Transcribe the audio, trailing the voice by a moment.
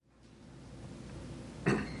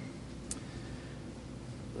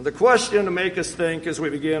The question to make us think as we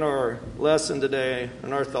begin our lesson today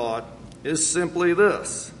and our thought is simply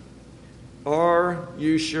this: are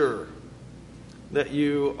you sure that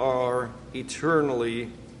you are eternally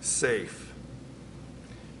safe?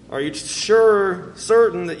 Are you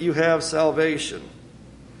certain that you have salvation?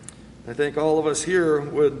 I think all of us here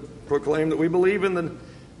would proclaim that we believe in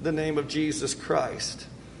the name of Jesus Christ.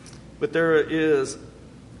 But there is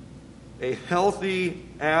a healthy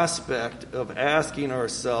aspect of asking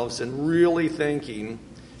ourselves and really thinking,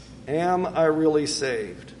 am I really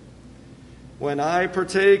saved? When I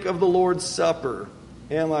partake of the Lord's Supper,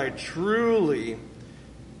 am I truly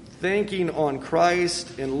thinking on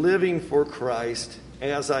Christ and living for Christ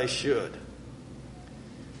as I should?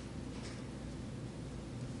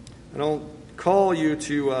 I don't call you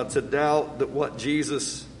to doubt that what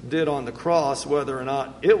Jesus did on the cross, whether or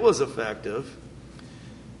not it was effective.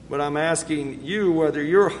 But I'm asking you whether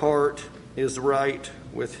your heart is right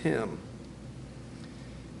with Him.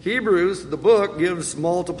 Hebrews, the book, gives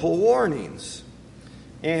multiple warnings.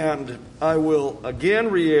 And I will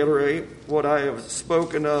again reiterate what I have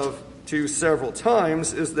spoken of to several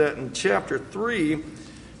times, is that in chapter 3,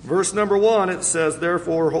 verse number 1, it says,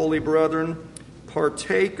 "Therefore, holy brethren,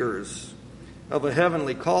 partakers of a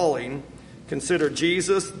heavenly calling, consider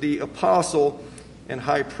Jesus the apostle and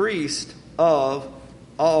high priest of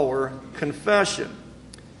our confession."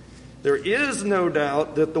 There is no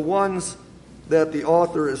doubt that the ones that the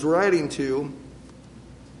author is writing to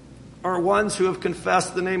are ones who have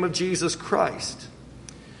confessed the name of Jesus Christ.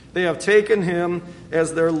 They have taken Him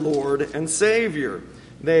as their Lord and Savior.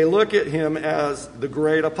 They look at Him as the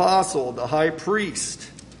great apostle, the high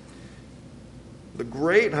priest, the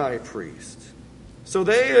great high priest. So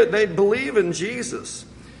they believe in Jesus.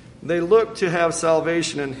 They look to have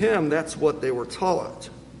salvation in Him. That's what they were taught.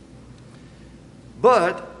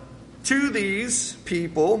 But to these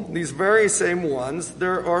people, these very same ones,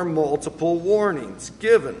 there are multiple warnings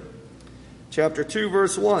given. Chapter 2,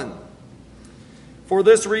 verse 1. "For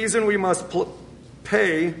this reason we must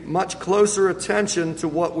pay much closer attention to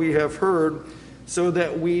what we have heard, so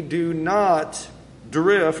that we do not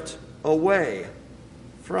drift away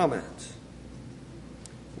from it."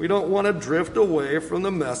 We don't want to drift away from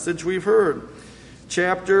the message we've heard.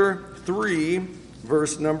 Chapter 3,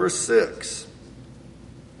 verse number 6.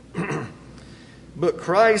 But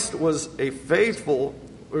Christ was faithful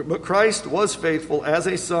as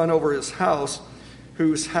a son over His house,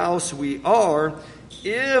 whose house we are,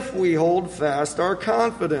 if we hold fast our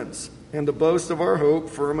confidence and the boast of our hope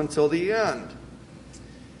firm until the end.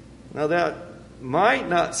 Now that might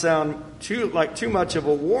not sound too much of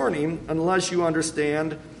a warning unless you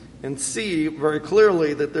understand and see very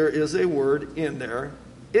clearly that there is a word in there,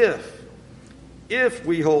 if. If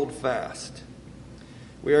we hold fast.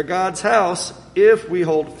 We are God's house if we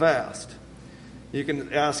hold fast. You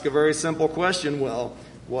can ask a very simple question, well,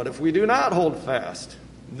 what if we do not hold fast?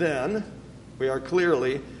 Then we are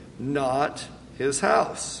clearly not His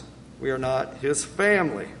house. We are not His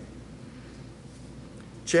family.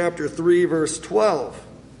 Chapter 3, verse 12.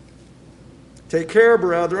 "Take care,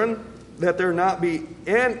 brethren, that there not be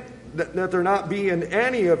in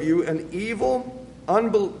any of you an evil,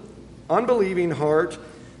 unbelieving heart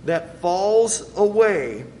that falls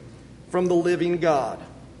away from the living God."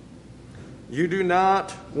 You do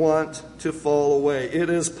not want to fall away. It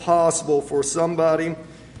is possible for somebody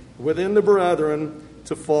within the brethren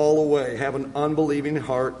to fall away, have an unbelieving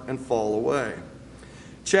heart and fall away.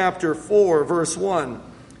 Chapter 4, verse 1.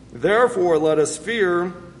 "Therefore let us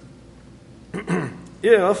fear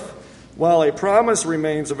if, while a promise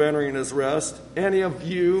remains of entering His rest, any of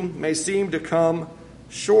you may seem to come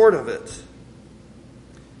short of it."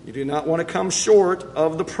 You do not want to come short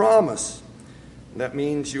of the promise. That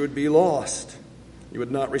means you would be lost. You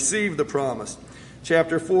would not receive the promise.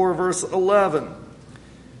 Chapter 4, verse 11.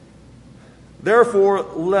 "Therefore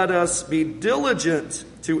let us be diligent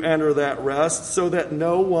to enter that rest, so that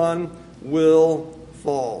no one will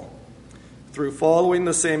fall through following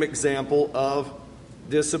the same example of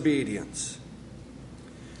disobedience."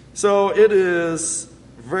 So it is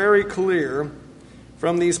very clear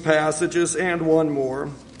from these passages, and one more,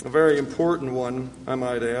 a very important one, I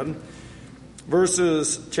might add,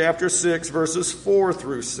 chapter 6, verses 4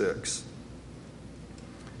 through 6.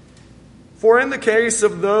 "For in the case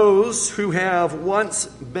of those who have once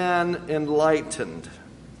been enlightened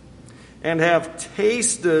and have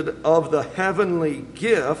tasted of the heavenly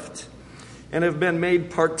gift and have been made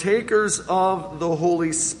partakers of the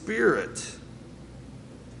Holy Spirit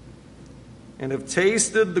and have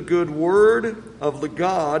tasted the good word of the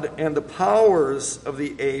God and the powers of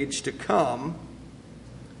the age to come."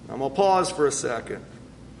 I'm going to pause for a second.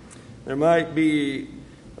 There might be,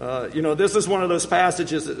 this is one of those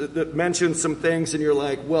passages that mentions some things, and you're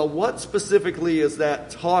like, well, what specifically is that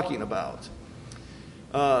talking about?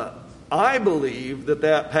 I believe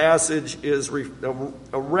that passage is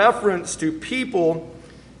a reference to people.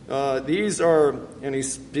 These are, and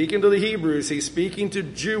he's speaking to the Hebrews, he's speaking to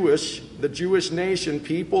the Jewish nation,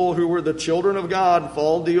 people who were the children of God,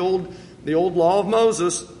 followed the old law of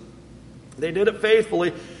Moses. They did it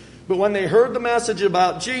faithfully. But when they heard the message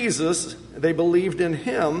about Jesus, they believed in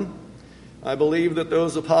him. I believe that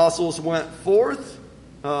those apostles went forth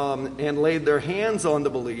and laid their hands on the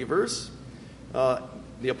believers.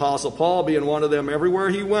 The apostle Paul being one of them, everywhere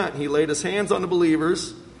he went, he laid his hands on the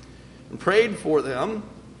believers and prayed for them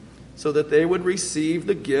so that they would receive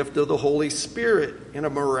the gift of the Holy Spirit in a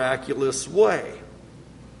miraculous way.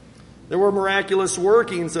 There were miraculous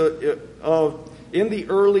workings in the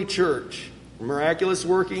early church. Miraculous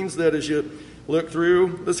workings that, as you look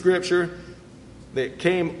through the scripture, that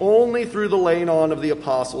came only through the laying on of the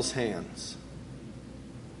apostles' hands.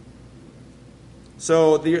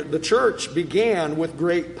 So the church began with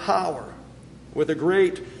great power, with a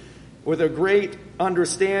great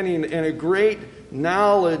understanding and a great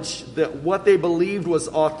knowledge that what they believed was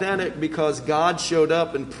authentic because God showed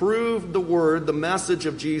up and proved the word, the message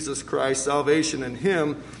of Jesus Christ, salvation in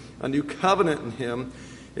him, a new covenant in him.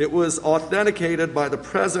 It was authenticated by the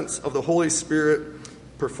presence of the Holy Spirit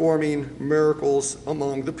performing miracles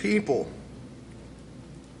among the people.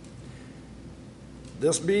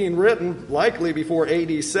 This being written likely before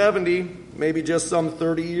AD 70, maybe just some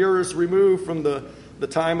 30 years removed from the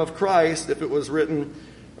time of Christ. If it was written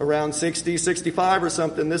around 60, 65 or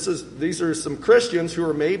something, these are some Christians who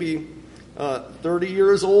are maybe 30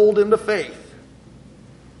 years old in the faith.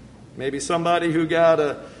 Maybe somebody who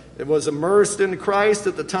was immersed in Christ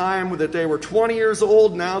at the time that they were 20 years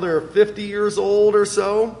old. Now they're 50 years old or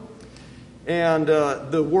so. And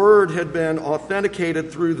the word had been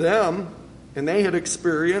authenticated through them. And they had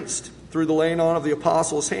experienced, through the laying on of the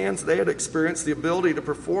apostles' hands, they had experienced the ability to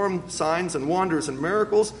perform signs and wonders and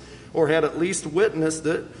miracles, or had at least witnessed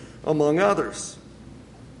it among others.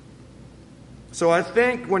 So I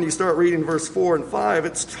think when you start reading verse 4 and 5,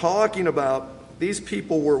 it's talking about these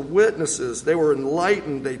people were witnesses. They were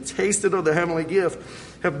enlightened. They tasted of the heavenly gift,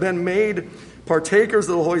 have been made partakers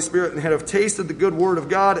of the Holy Spirit, and have tasted the good word of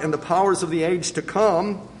God and the powers of the age to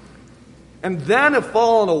come, and then have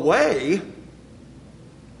fallen away.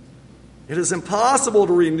 It is impossible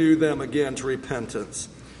to renew them again to repentance,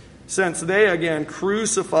 since they again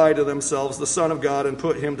crucify to themselves the Son of God and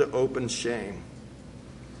put him to open shame.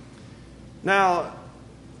 Now,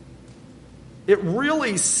 it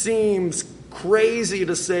really seems crazy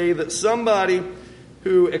to say that somebody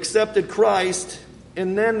who accepted Christ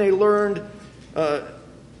and then they learned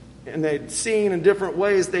and they'd seen in different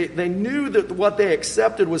ways, they knew that what they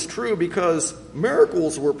accepted was true because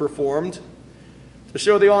miracles were performed to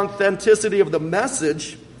show the authenticity of the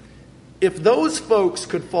message. If those folks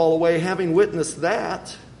could fall away having witnessed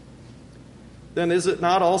that, then is it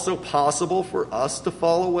not also possible for us to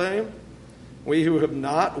fall away? We who have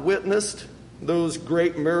not witnessed those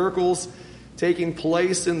great miracles taking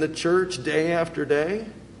place in the church day after day?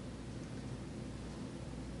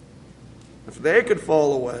 If they could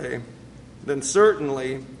fall away, then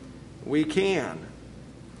certainly we can.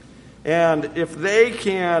 And if they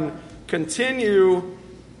can continue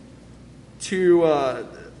to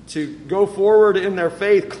go forward in their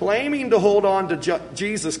faith, claiming to hold on to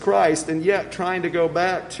Jesus Christ, and yet trying to go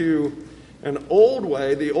back to an old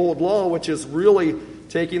way, the old law, which is really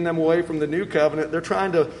taking them away from the new covenant. They're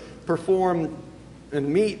trying to perform and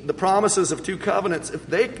meet the promises of two covenants. If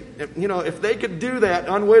they could do that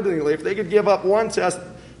unwittingly, if they could give up one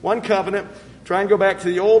covenant, try and go back to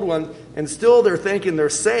the old one, and still they're thinking they're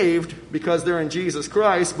saved because they're in Jesus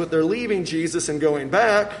Christ, but they're leaving Jesus and going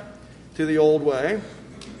back to the old way.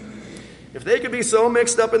 If they could be so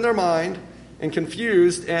mixed up in their mind and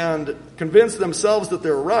confused and convince themselves that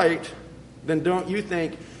they're right, then don't you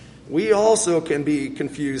think we also can be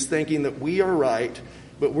confused, thinking that we are right,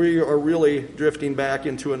 but we are really drifting back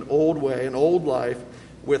into an old way, an old life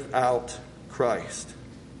without Christ?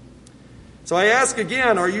 So I ask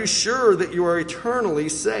again, are you sure that you are eternally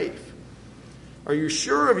safe? Are you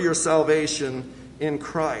sure of your salvation in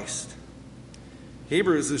Christ?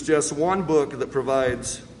 Hebrews is just one book that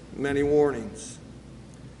provides many warnings.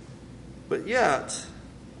 But yet,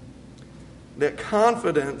 that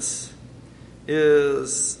confidence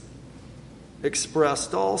is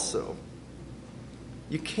expressed also.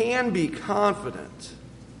 You can be confident.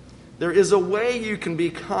 There is a way you can be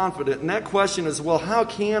confident. And that question is, well, how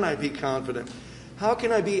can I be confident? How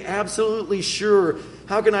can I be absolutely sure?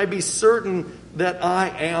 How can I be certain that I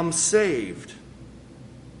am saved?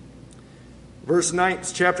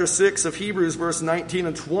 Chapter 6 of Hebrews, verse 19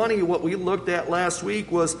 and 20, what we looked at last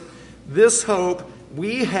week was this hope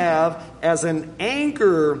we have as an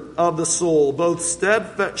anchor of the soul,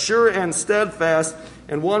 both sure and steadfast,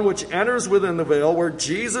 and one which enters within the veil, where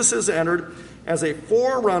Jesus has entered as a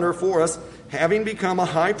forerunner for us, having become a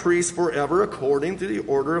high priest forever according to the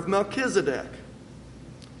order of Melchizedek.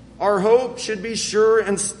 Our hope should be sure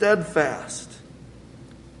and steadfast.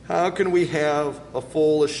 How can we have a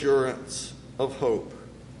full assurance of hope?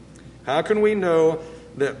 How can we know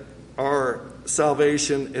that our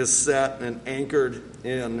salvation is set and anchored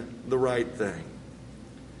in the right thing?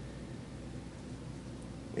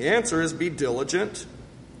 The answer is be diligent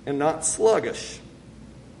and not sluggish.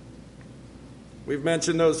 We've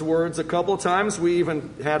mentioned those words a couple of times. We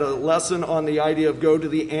even had a lesson on the idea of go to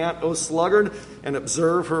the ant, O sluggard, and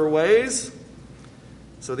observe her ways.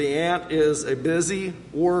 So the ant is a busy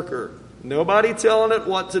worker. Nobody telling it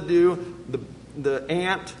what to do. The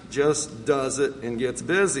ant just does it and gets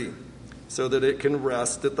busy so that it can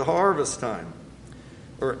rest at the harvest time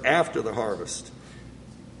or after the harvest.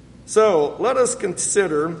 So let us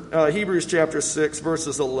consider Hebrews chapter 6,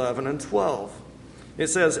 verses 11 and 12. It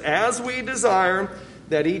says, as we desire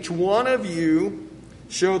that each one of you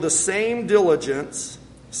show the same diligence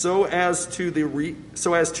so as to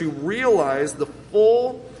realize the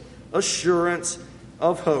full assurance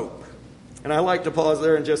of hope. And I like to pause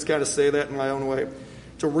there and just kind of say that in my own way.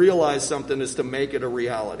 To realize something is to make it a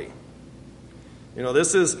reality. You know,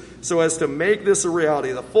 this is so as to make this a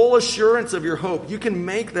reality. The full assurance of your hope, you can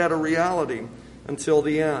make that a reality until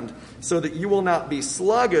the end, so that you will not be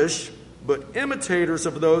sluggish, but imitators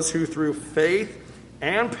of those who through faith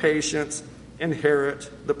and patience inherit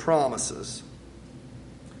the promises.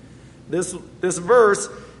 This verse,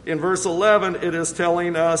 in verse 11, it is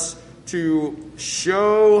telling us to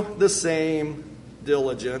show the same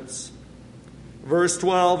diligence. Verse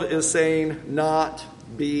 12 is saying not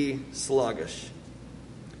be sluggish.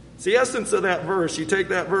 It's the essence of that verse. You take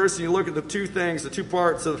that verse and you look at the two things, the two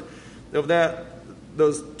parts of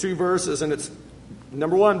those two verses, and it's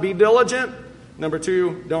number one, be diligent. Number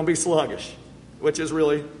two, don't be sluggish, which is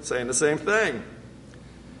really saying the same thing.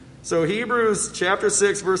 So Hebrews chapter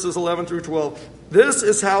 6, verses 11 through 12, this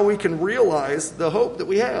is how we can realize the hope that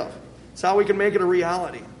we have. It's how we can make it a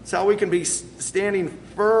reality. It's how we can be standing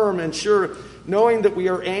firm and sure, knowing that we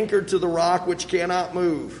are anchored to the rock which cannot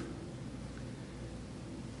move.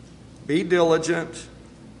 Be diligent,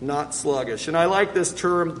 not sluggish. And I like this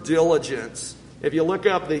term, diligence. If you look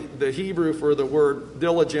up the Hebrew for the word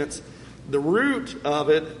diligence, the root of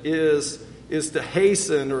it is to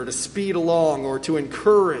hasten or to speed along or to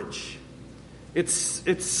encourage. It's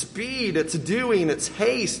speed, it's doing, it's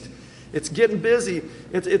haste, it's getting busy.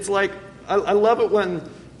 It's like, I love it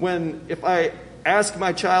when if I ask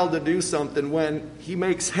my child to do something, when he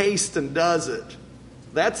makes haste and does it.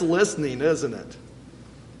 That's listening, isn't it?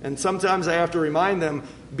 And sometimes I have to remind them,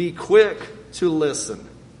 be quick to listen.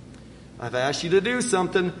 I've asked you to do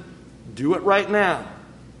something, do it right now.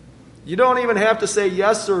 You don't even have to say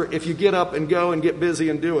yes, sir, if you get up and go and get busy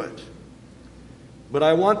and do it. But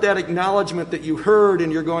I want that acknowledgement that you heard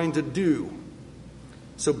and you're going to do.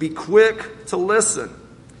 So be quick to listen.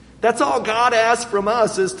 That's all God asks from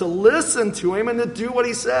us, is to listen to Him and to do what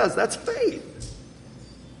He says. That's faith.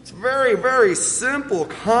 It's a very, very simple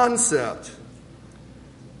concept.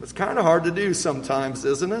 It's kind of hard to do sometimes,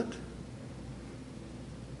 isn't it?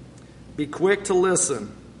 Be quick to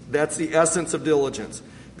listen. That's the essence of diligence.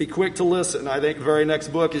 Be quick to listen. I think the very next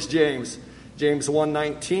book is James. James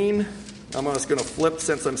 1:19. I'm just going to flip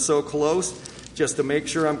since I'm so close, just to make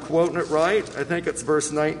sure I'm quoting it right. I think it's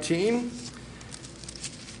verse 19.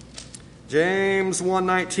 James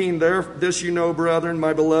 1:19. This you know, brethren,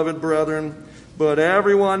 my beloved brethren, but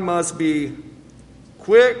everyone must be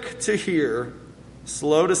quick to hear,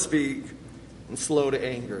 slow to speak, and slow to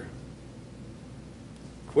anger.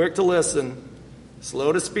 Quick to listen,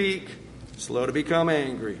 slow to speak, slow to become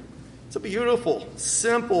angry. It's a beautiful,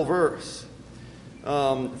 simple verse.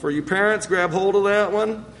 For you parents, grab hold of that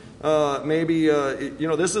one. Maybe I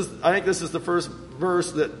think this is the first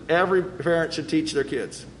verse that every parent should teach their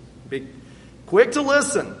kids. Be quick to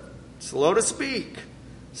listen, slow to speak,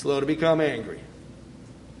 slow to become angry.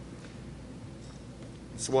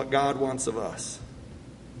 It's what God wants of us.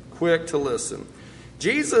 Quick to listen.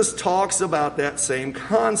 Jesus talks about that same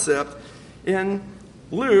concept in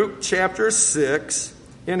Luke chapter 6,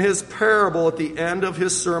 in his parable at the end of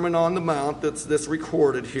his Sermon on the Mount that's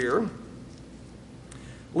recorded here.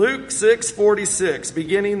 Luke 6:46,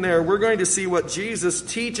 beginning there, we're going to see what Jesus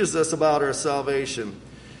teaches us about our salvation.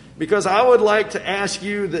 Because I would like to ask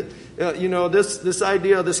you that, this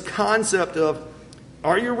idea, this concept of,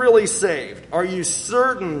 are you really saved? Are you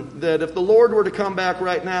certain that if the Lord were to come back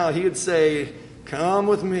right now, He would say, come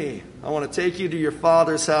with me. I want to take you to your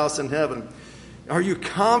Father's house in heaven. Are you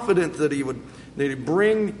confident that He'd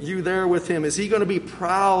bring you there with Him? Is He going to be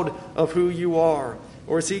proud of who you are?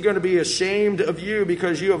 Or is He going to be ashamed of you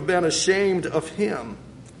because you have been ashamed of Him?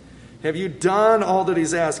 Have you done all that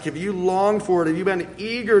He's asked? Have you longed for it? Have you been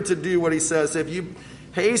eager to do what He says? Have you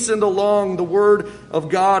hastened along the Word of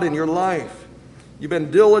God in your life? You've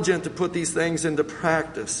been diligent to put these things into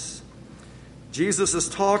practice. Jesus is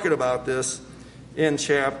talking about this in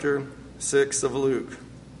chapter 6 of Luke.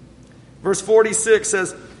 Verse 46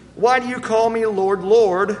 says, why do you call me Lord,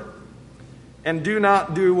 Lord, and do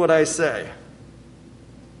not do what I say?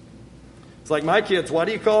 It's like my kids, why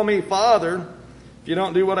do you call me Father if you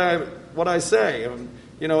don't do what I say?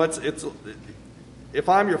 It's if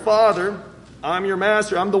I'm your father, I'm your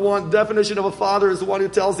master. I'm the one. Definition of a father is the one who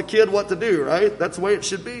tells the kid what to do, right? That's the way it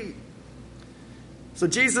should be. So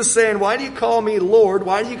Jesus is saying, why do you call me Lord?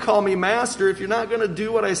 Why do you call me Master if you're not going to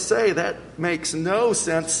do what I say? That makes no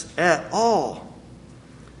sense at all.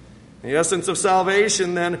 The essence of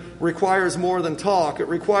salvation then requires more than talk. It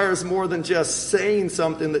requires more than just saying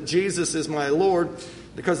something that Jesus is my Lord,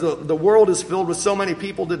 because the world is filled with so many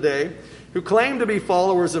people today who claim to be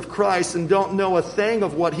followers of Christ and don't know a thing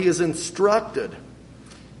of what He has instructed.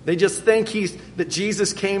 They just think that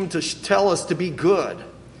Jesus came to tell us to be good.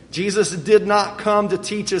 Jesus did not come to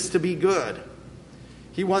teach us to be good.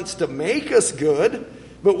 He wants to make us good,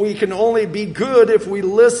 but we can only be good if we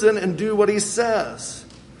listen and do what He says.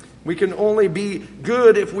 We can only be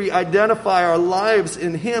good if we identify our lives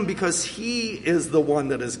in Him, because He is the one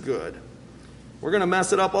that is good. We're going to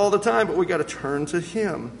mess it up all the time, but we got to turn to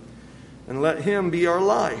Him and let Him be our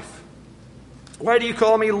life. Why do you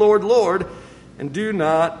call me Lord, Lord, and do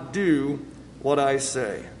not do what I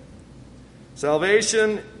say?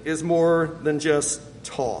 Salvation is more than just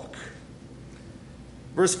talk.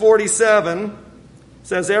 Verse 47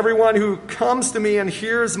 says, everyone who comes to me and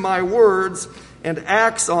hears my words and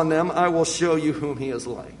acts on them, I will show you whom he is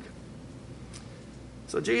like.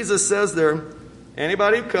 So Jesus says there,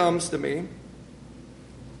 anybody who comes to me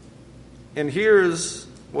and hears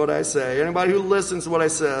what I say, anybody who listens to what I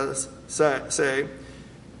say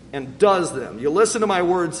and does them. You listen to my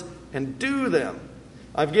words and do them.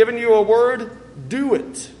 I've given you a word, do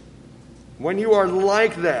it. When you are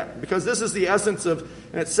like that, because this is the essence of,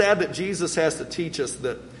 and it's sad that Jesus has to teach us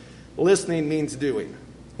that listening means doing.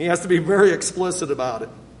 He has to be very explicit about it.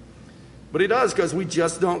 But He does, because we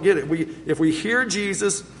just don't get it. If we hear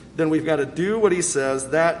Jesus, then we've got to do what He says.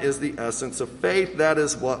 That is the essence of faith. That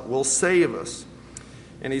is what will save us.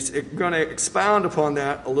 And He's going to expound upon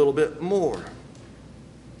that a little bit more.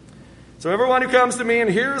 So everyone who comes to me and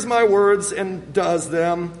hears my words and does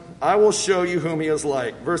them, I will show you whom he is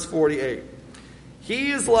like. Verse 48.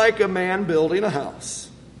 He is like a man building a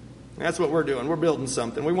house. That's what we're doing. We're building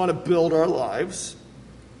something. We want to build our lives.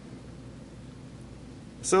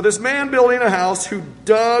 So this man building a house who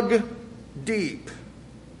dug deep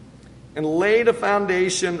and laid a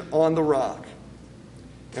foundation on the rock.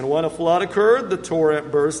 And when a flood occurred, the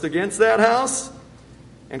torrent burst against that house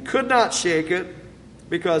and could not shake it,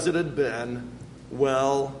 because it had been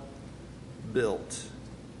well built.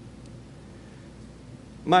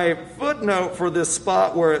 My footnote for this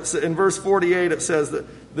spot where it's in verse 48, it says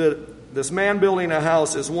that this man building a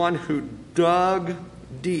house is one who dug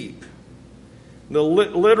deep. The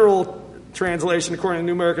literal translation, according to the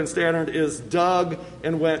New American Standard, is dug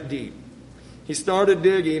and went deep. He started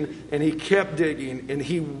digging and he kept digging and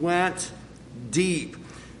he went deep.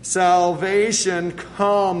 Salvation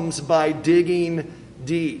comes by digging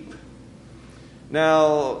deep.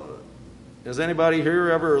 Now, has anybody here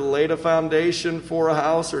ever laid a foundation for a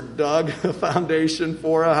house or dug a foundation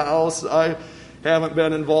for a house? I haven't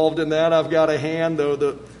been involved in that. I've got a hand,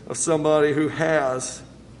 though, of somebody who has.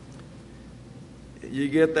 You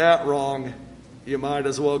get that wrong, you might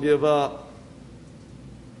as well give up.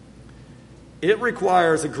 It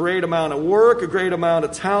requires a great amount of work, a great amount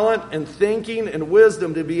of talent and thinking and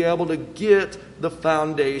wisdom to be able to get the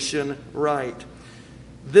foundation right.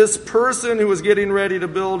 This person who was getting ready to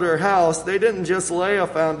build her house, they didn't just lay a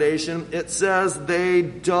foundation. It says they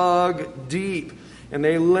dug deep. And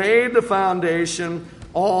they laid the foundation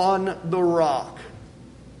on the rock.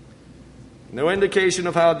 No indication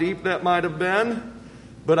of how deep that might have been.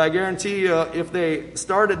 But I guarantee you, if they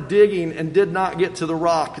started digging and did not get to the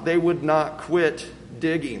rock, they would not quit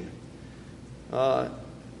digging.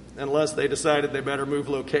 unless they decided they better move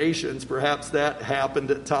locations. Perhaps that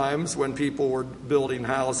happened at times when people were building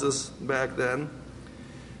houses back then.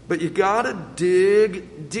 But you got to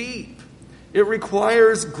dig deep. It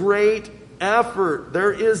requires great effort.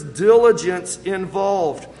 There is diligence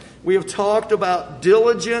involved. We have talked about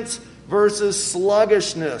diligence versus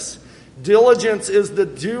sluggishness. Diligence is the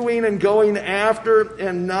doing and going after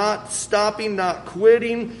and not stopping, not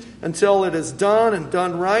quitting until it is done and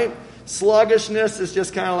done right. Sluggishness is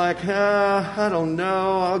just kind of like, I don't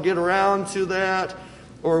know, I'll get around to that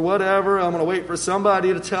or whatever. I'm going to wait for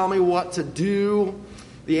somebody to tell me what to do.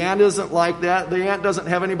 The ant isn't like that. The ant doesn't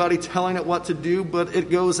have anybody telling it what to do, but it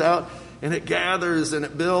goes out and it gathers and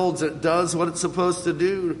it builds and it does what it's supposed to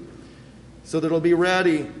do so that it'll be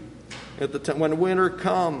ready at the time when winter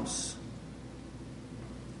comes.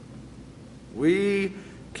 We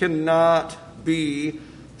cannot be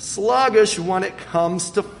sluggish when it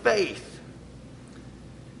comes to faith.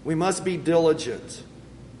 We must be diligent.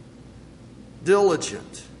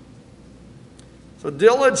 Diligent. So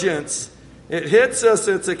diligence, it hits us.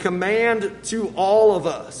 It's a command to all of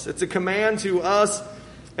us. It's a command to us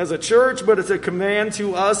as a church, but it's a command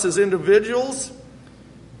to us as individuals.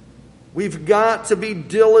 We've got to be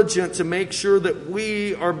diligent to make sure that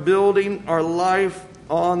we are building our life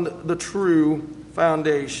on the true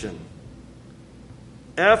foundation.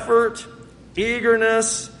 Effort,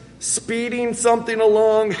 eagerness, speeding something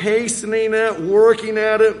along, hastening it, working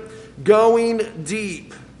at it, going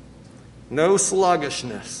deep. No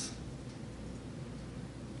sluggishness.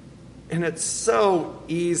 And it's so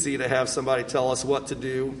easy to have somebody tell us what to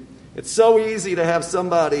do. It's so easy to have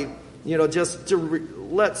somebody, just to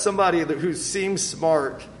let somebody who seems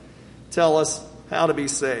smart tell us how to be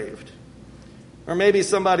saved. Or maybe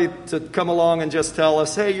somebody to come along and just tell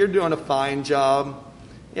us, hey, you're doing a fine job.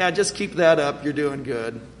 Yeah, just keep that up. You're doing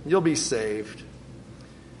good. You'll be saved.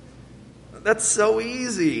 That's so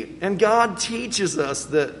easy. And God teaches us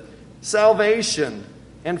that salvation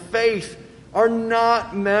and faith are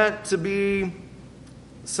not meant to be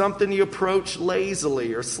something you approach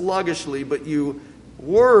lazily or sluggishly, but you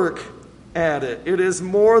work at it. It is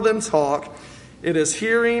more than talk. It is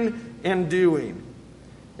hearing and doing.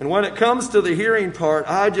 And when it comes to the hearing part,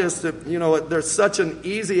 there's such an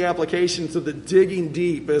easy application to the digging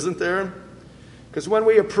deep, isn't there? Because when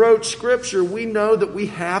we approach Scripture, we know that we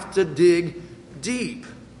have to dig deep.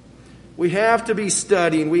 We have to be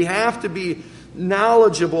studying. We have to be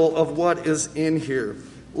knowledgeable of what is in here.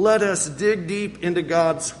 Let us dig deep into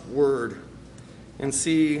God's Word and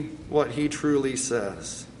see what He truly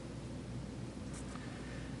says.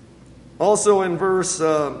 Also in verse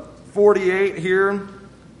 48 here,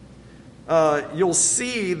 you'll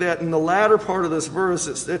see that in the latter part of this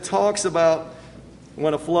verse, it talks about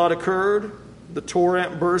when a flood occurred, the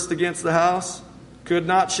torrent burst against the house, could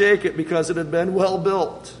not shake it because it had been well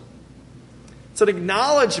built. It's an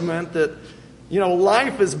acknowledgement that,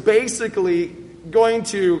 life is basically going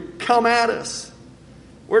to come at us.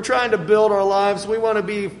 We're trying to build our lives. We want to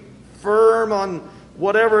be firm on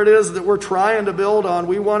whatever it is that we're trying to build on.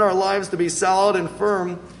 We want our lives to be solid and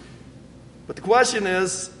firm. But the question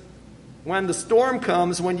is, when the storm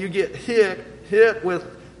comes, when you get hit with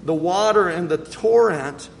the water and the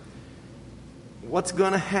torrent, what's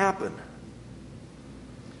going to happen?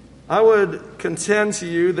 I would contend to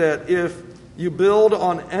you that if you build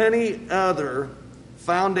on any other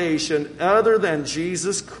foundation other than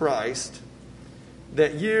Jesus Christ,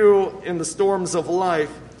 that you, in the storms of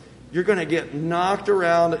life, you're going to get knocked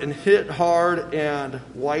around and hit hard and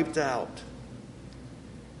wiped out.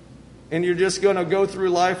 And you're just going to go through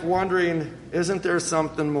life wondering, isn't there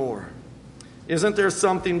something more? Isn't there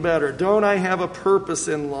something better? Don't I have a purpose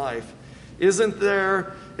in life? Isn't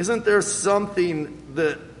there something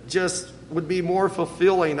that just would be more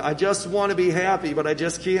fulfilling? I just want to be happy, but I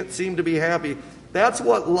just can't seem to be happy. That's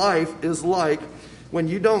what life is like when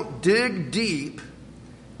you don't dig deep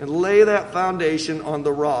and lay that foundation on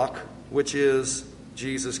the rock, which is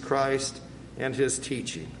Jesus Christ and His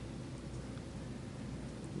teaching.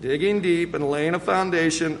 Digging deep and laying a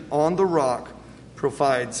foundation on the rock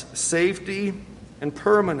provides safety and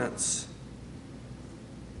permanence.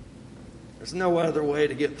 There's no other way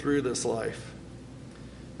to get through this life.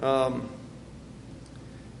 I'm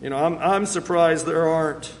surprised there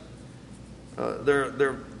aren't.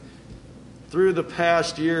 Through the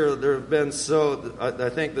past year, there have been I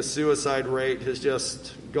think the suicide rate has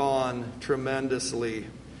just gone tremendously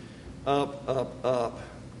up.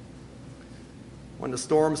 When the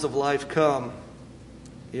storms of life come,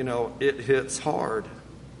 it hits hard.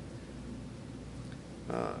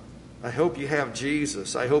 I hope you have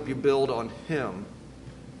Jesus. I hope you build on Him.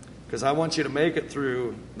 because I want you to make it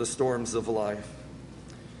through the storms of life.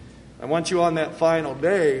 I want you on that final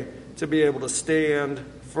day to be able to stand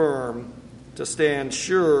firm, to stand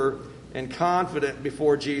sure and confident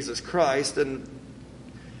before Jesus Christ. And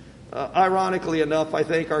ironically enough, I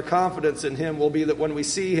think our confidence in Him will be that when we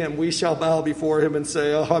see Him, we shall bow before Him and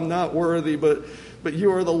say, "Oh, I'm not worthy, but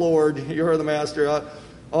you are the Lord, you are the Master.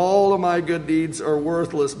 All of my good deeds are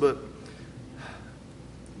worthless, but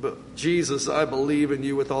Jesus, I believe in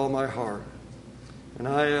you with all my heart. And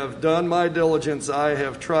I have done my diligence. I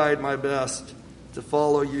have tried my best to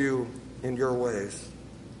follow you in your ways."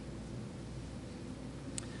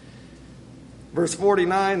 Verse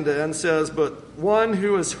 49 then says, "But one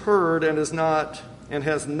who has heard and has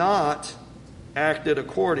not acted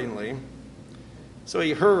accordingly." So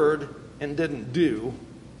he heard and didn't do.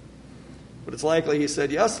 But it's likely he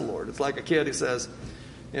said, "Yes, Lord." It's like a kid who says,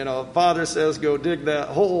 father says, "Go dig that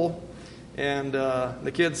hole." And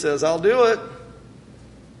the kid says, "I'll do it."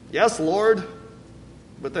 "Yes, Lord."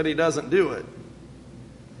 But then he doesn't do it.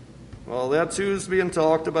 Well, that's who's being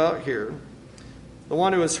talked about here. The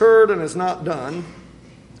one who has heard and has not done,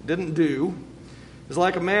 didn't do, is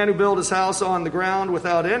like a man who built his house on the ground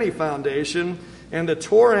without any foundation, and a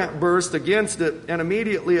torrent burst against it, and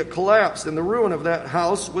immediately it collapsed, and the ruin of that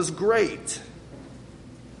house was great.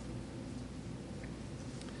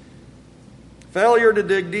 Failure to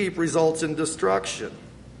dig deep results in destruction.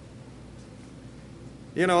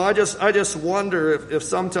 I just wonder if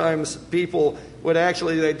sometimes people would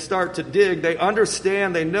they'd start to dig. They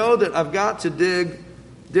understand, they know that I've got to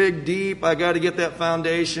dig deep. I got to get that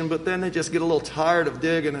foundation, but then they just get a little tired of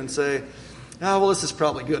digging and say, this is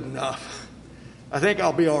probably good enough. I think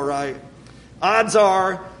I'll be all right. Odds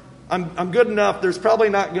are I'm good enough. There's probably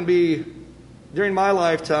not going to be, during my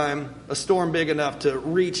lifetime, a storm big enough to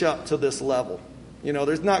reach up to this level.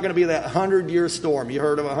 There's not going to be that 100-year storm. You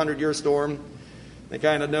heard of a 100-year storm? They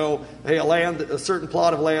kind of know, hey, a certain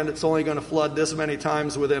plot of land, it's only going to flood this many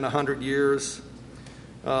times within 100 years.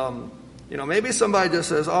 Maybe somebody just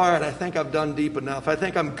says, all right, I think I've done deep enough. I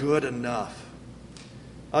think I'm good enough.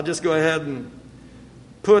 I'll just go ahead and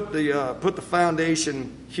put the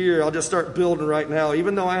foundation here. I'll just start building right now,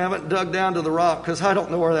 even though I haven't dug down to the rock, because I don't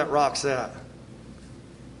know where that rock's at.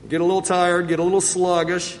 Get a little tired, get a little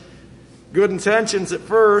sluggish. Good intentions at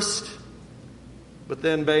first, but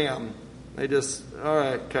then bam. They just, all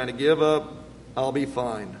right, kind of give up. I'll be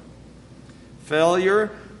fine. Failure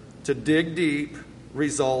to dig deep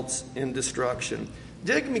results in destruction.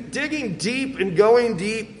 Digging deep and going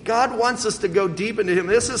deep, God wants us to go deep into Him.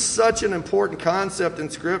 This is such an important concept in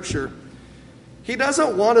Scripture. He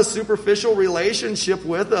doesn't want a superficial relationship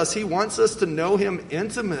with us. He wants us to know Him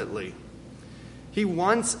intimately. He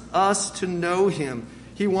wants us to know Him.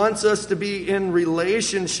 He wants us to be in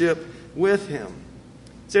relationship with Him.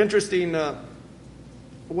 It's interesting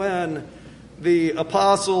when the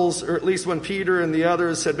apostles, or at least when Peter and the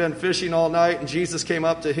others had been fishing all night and Jesus came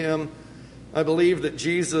up to him, I believe that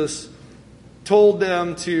Jesus told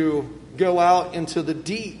them to go out into the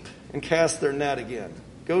deep and cast their net again.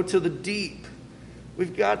 Go to the deep.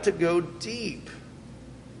 We've got to go deep.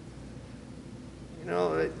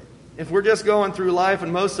 If we're just going through life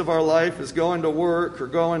and most of our life is going to work or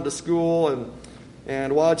going to school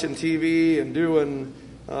and watching TV and doing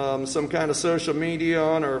some kind of social media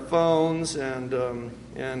on our phones and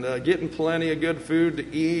getting plenty of good food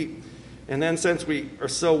to eat. And then since we are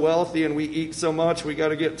so wealthy and we eat so much, we got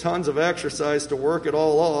to get tons of exercise to work it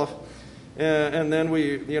all off. And then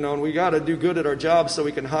we got to do good at our jobs so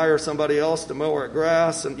we can hire somebody else to mow our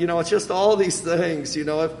grass. And, it's just all these things,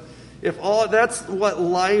 if all that's what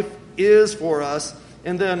life is for us.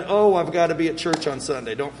 And then, I've got to be at church on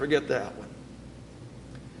Sunday. Don't forget that one.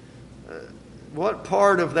 What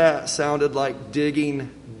part of that sounded like digging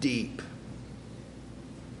deep?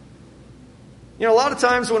 A lot of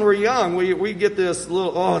times when we're young, we get this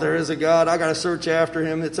little, there is a God, I got to search after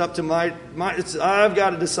Him. It's up to I've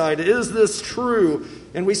got to decide, is this true?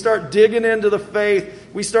 And we start digging into the faith.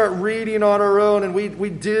 We start reading on our own, and we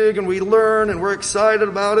dig and we learn, and we're excited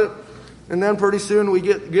about it. And then pretty soon we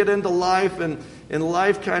get into life, and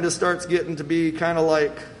life kind of starts getting to be kind of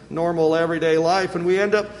like normal everyday life, and we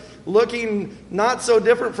end up looking not so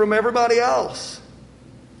different from everybody else.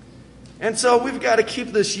 And so we've got to keep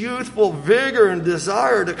this youthful vigor and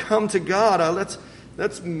desire to come to God.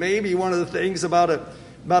 That's maybe one of the things about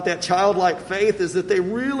that childlike faith is that they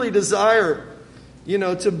really desire,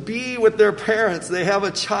 to be with their parents. They have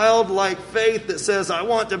a childlike faith that says, I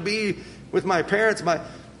want to be with my parents.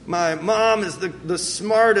 My mom is the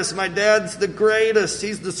smartest. My dad's the greatest.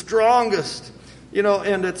 He's the strongest.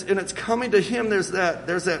 And it's coming to Him. There's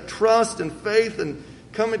that trust and faith and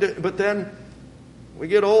But then we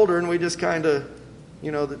get older and we just kind of,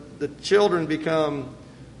 the children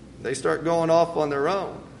they start going off on their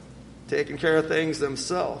own, taking care of things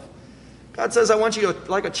themselves. God says, I want you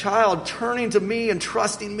like a child turning to me and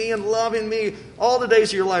trusting me and loving me all the days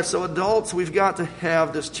of your life. So adults, we've got to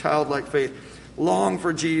have this childlike faith. Long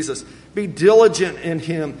for Jesus. Be diligent in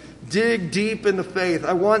him. Dig deep in the faith.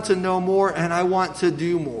 I want to know more and I want to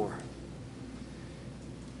do more.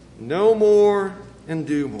 Know more and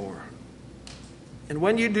do more. And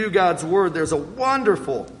when you do God's word, there's a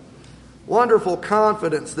wonderful, wonderful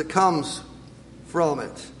confidence that comes from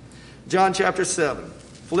it. John chapter 7.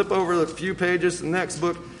 Flip over a few pages to the next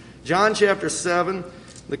book. John chapter 7.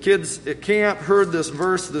 The kids at camp heard this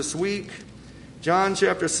verse this week. John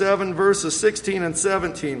chapter 7, verses 16 and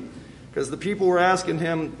 17. Because the people were asking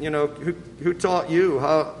him, who taught you?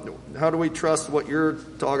 How do we trust what you're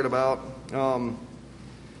talking about?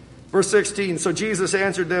 Verse 16. So Jesus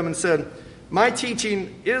answered them and said, my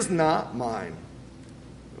teaching is not mine,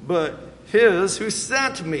 but his who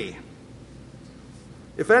sent me.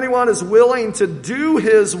 If anyone is willing to do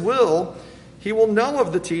his will, he will know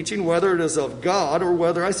of the teaching, whether it is of God or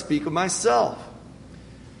whether I speak of myself.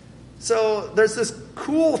 So there's this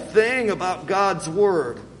cool thing about God's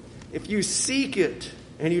word. If you seek it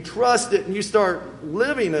and you trust it and you start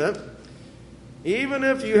living it, even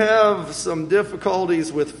if you have some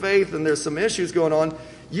difficulties with faith and there's some issues going on,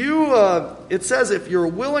 it says if you're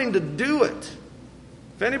willing to do it,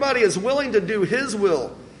 if anybody is willing to do his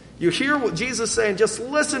will, you hear what Jesus is saying, just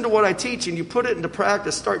listen to what I teach and you put it into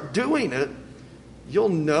practice, start doing it, you'll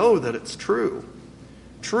know that it's true.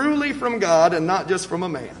 Truly from God and not just from a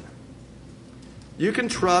man. You can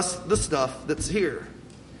trust the stuff that's here.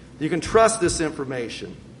 You can trust this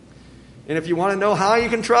information. And if you want to know how you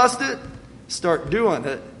can trust it, start doing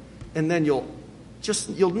it, and then you'll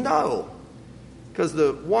know. Because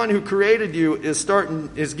the one who created you is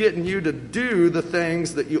getting you to do the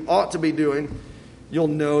things that you ought to be doing. You'll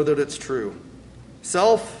know that it's true.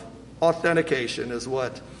 Self-authentication is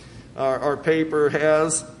what our paper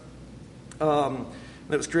has. It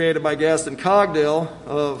was created by Gaston Cogdell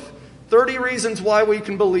of 30 reasons why we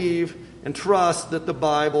can believe and trust that the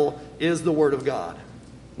Bible is the Word of God.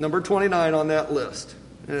 Number 29 on that list.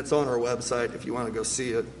 And it's on our website if you want to go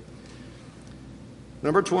see it.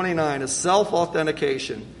 Number 29 is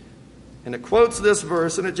self-authentication. And it quotes this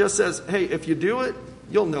verse and it just says, hey, if you do it,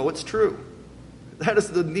 you'll know it's true. That is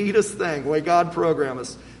the neatest thing, the way God programmed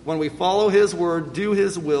us. When we follow his word, do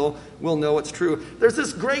his will, we'll know it's true. There's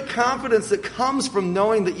this great confidence that comes from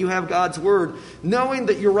knowing that you have God's word, knowing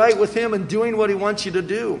that you're right with him and doing what he wants you to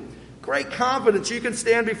do. Great confidence. You can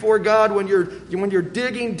stand before God when you're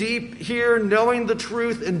digging deep here, knowing the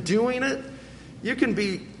truth and doing it. You can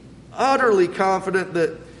be utterly confident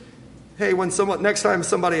that, hey, next time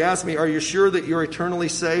somebody asks me, are you sure that you're eternally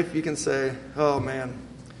safe? You can say, oh man,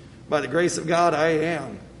 by the grace of God, I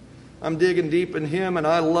am. I'm digging deep in him and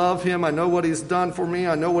I love him. I know what he's done for me.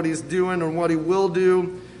 I know what he's doing and what he will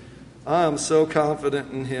do. I am so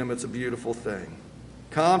confident in him. It's a beautiful thing.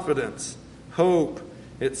 Confidence, hope,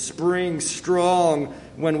 it springs strong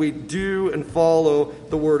when we do and follow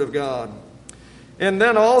the Word of God. And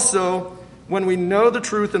then also, when we know the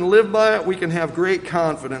truth and live by it, we can have great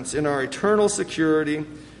confidence in our eternal security.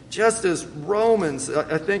 Just as Romans,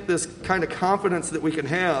 I think this kind of confidence that we can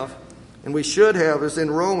have, and we should have, is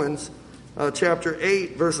in Romans chapter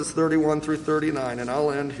 8, verses 31 through 39. And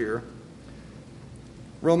I'll end here.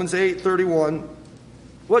 Romans 8:31.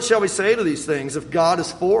 What shall we say to these things? If God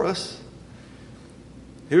is for us,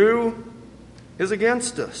 who is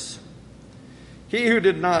against us? He who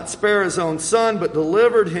did not spare his own son, but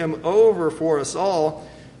delivered him over for us all,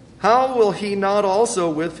 how will he not also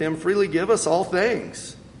with him freely give us all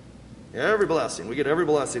things? Every blessing. We get every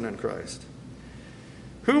blessing in Christ.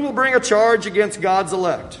 Who will bring a charge against God's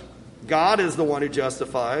elect? God is the one who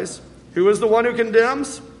justifies. Who is the one who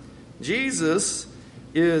condemns? Jesus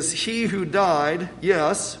is he who died,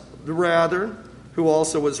 yes, rather, who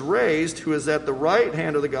also was raised, who is at the right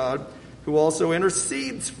hand of the God, who also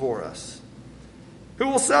intercedes for us. Who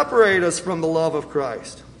will separate us from the love of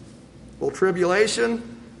Christ? Will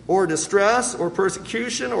tribulation, or distress, or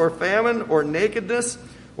persecution, or famine, or nakedness,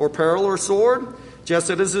 or peril, or sword? Just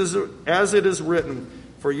as it is written,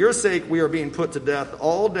 for your sake we are being put to death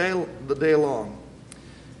all day the day long.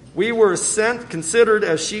 We were considered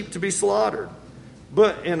as sheep to be slaughtered.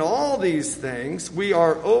 But in all these things we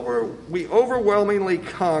overwhelmingly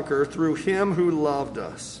conquer through him who loved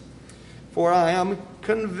us. For I am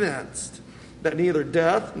convinced that neither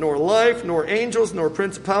death, nor life, nor angels, nor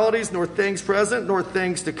principalities, nor things present, nor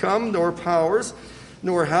things to come, nor powers,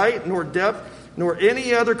 nor height, nor depth, nor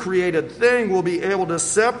any other created thing will be able to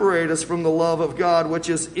separate us from the love of God, which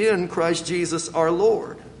is in Christ Jesus our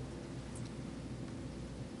Lord.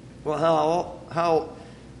 Well,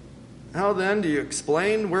 how then do you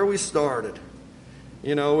explain where we started?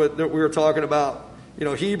 We were talking about,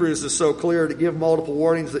 Hebrews is so clear to give multiple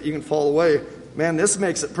warnings that you can fall away. Man, this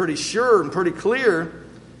makes it pretty sure and pretty clear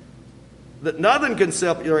that nothing can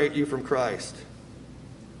separate you from Christ.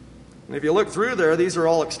 And if you look through there, these are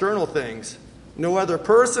all external things. No other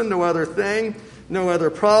person, no other thing, no other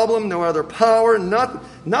problem, no other power,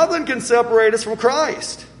 nothing can separate us from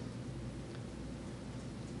Christ.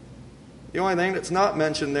 The only thing that's not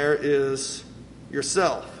mentioned there is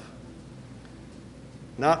yourself.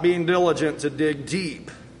 Not being diligent to dig deep.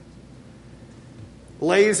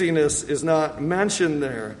 Laziness is not mentioned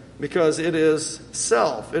there because it is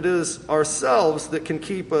self. It is ourselves that can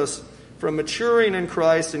keep us from maturing in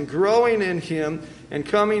Christ and growing in Him and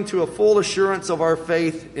coming to a full assurance of our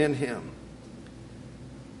faith in Him.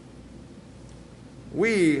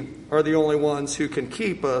 We are the only ones who can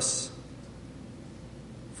keep us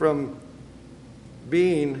from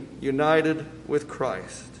being united with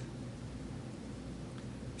Christ.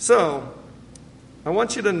 So, I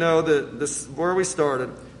want you to know that this is where we started.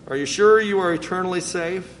 Are you sure you are eternally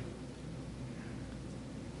safe?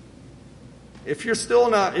 If you're still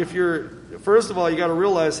not, first of all, you got to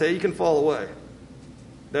realize, hey, you can fall away.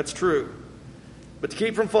 That's true. But to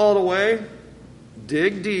keep from falling away,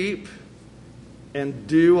 dig deep and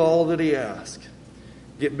do all that He asks.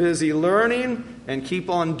 Get busy learning and keep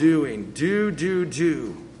on doing.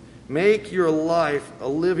 Do. Make your life a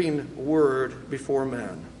living word before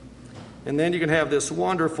men. And then you can have this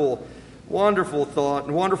wonderful, wonderful thought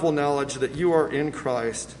and wonderful knowledge that you are in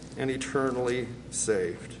Christ and eternally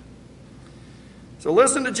saved. So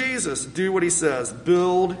listen to Jesus. Do what He says.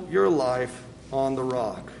 Build your life on the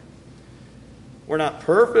rock. We're not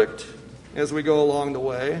perfect as we go along the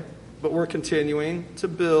way, but we're continuing to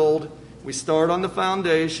build. We start on the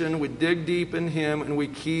foundation, we dig deep in Him, and we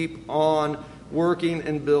keep on working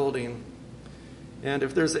and building. And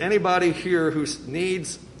if there's anybody here who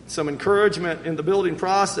needs some encouragement in the building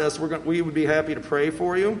process, we would be happy to pray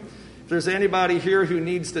for you. If there's anybody here who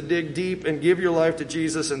needs to dig deep and give your life to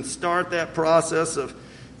Jesus and start that process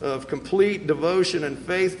of complete devotion and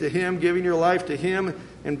faith to Him, giving your life to Him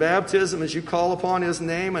in baptism as you call upon His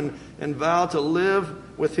name and vow to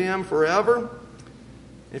live with Him forever,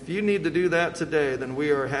 if you need to do that today, then we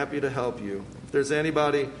are happy to help you. If there's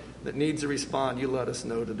anybody that needs to respond, you let us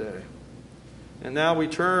know today. And now we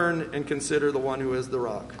turn and consider the one who is the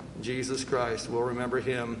rock, Jesus Christ. We'll remember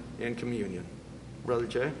Him in communion. Brother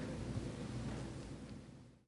Jay?